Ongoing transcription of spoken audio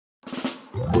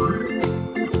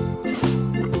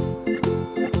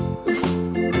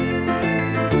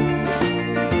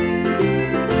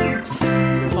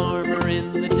Farmer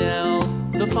in the dell,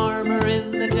 the farmer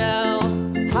in the dell.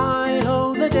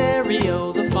 Hi-ho the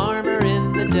dairy-o, the farmer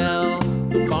in the dell.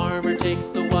 The farmer takes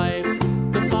the wife,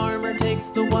 the farmer takes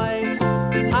the wife.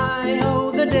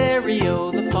 Hi-ho the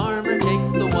dairy-o, the farmer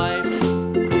takes the wife.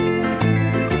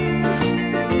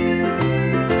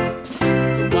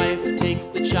 The wife takes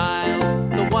the child,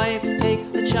 the wife takes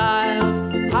the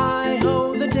child.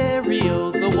 Hi-ho the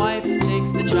dairy-o, the wife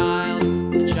takes the child.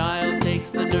 The child takes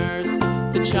the nurse,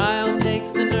 the child takes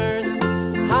the nurse.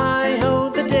 Hi-ho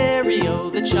the dairy-o,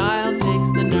 the child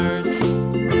takes the nurse.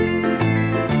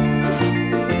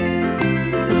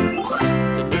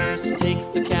 The nurse takes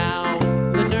the cow,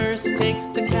 the nurse takes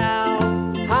the cow.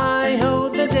 Hi-ho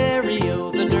the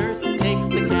dairy-o, the nurse takes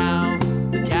the cow.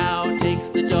 The cow takes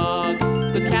the dog,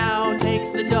 the cow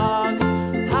takes the dog.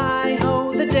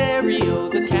 Hi-ho the dairy-o,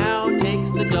 the cow takes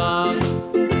the dog.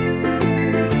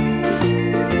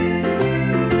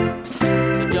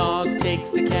 The dog takes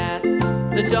the cat,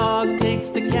 the dog takes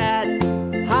the cat.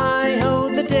 Hi-ho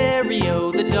the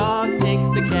dairy-o, the dog takes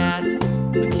the cat.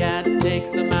 The cat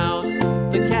takes the mouse,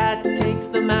 the cat takes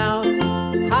the mouse.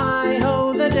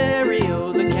 Hi-ho the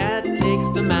dairy-o, the cat takes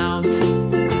the mouse.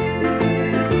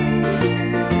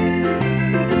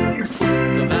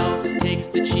 The mouse takes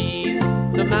the cheese,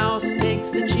 the mouse takes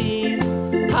the cheese.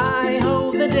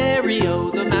 Hi-ho the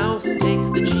dairy-o, the mouse takes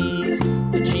the cheese.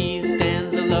 The cheese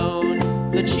stands alone,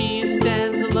 the cheese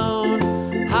stands alone.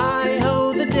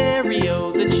 Hi-ho the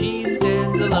dairy-o, the cheese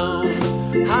stands alone.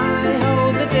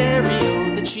 Hi-ho the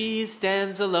dairy-o, the cheese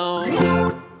stands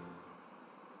alone.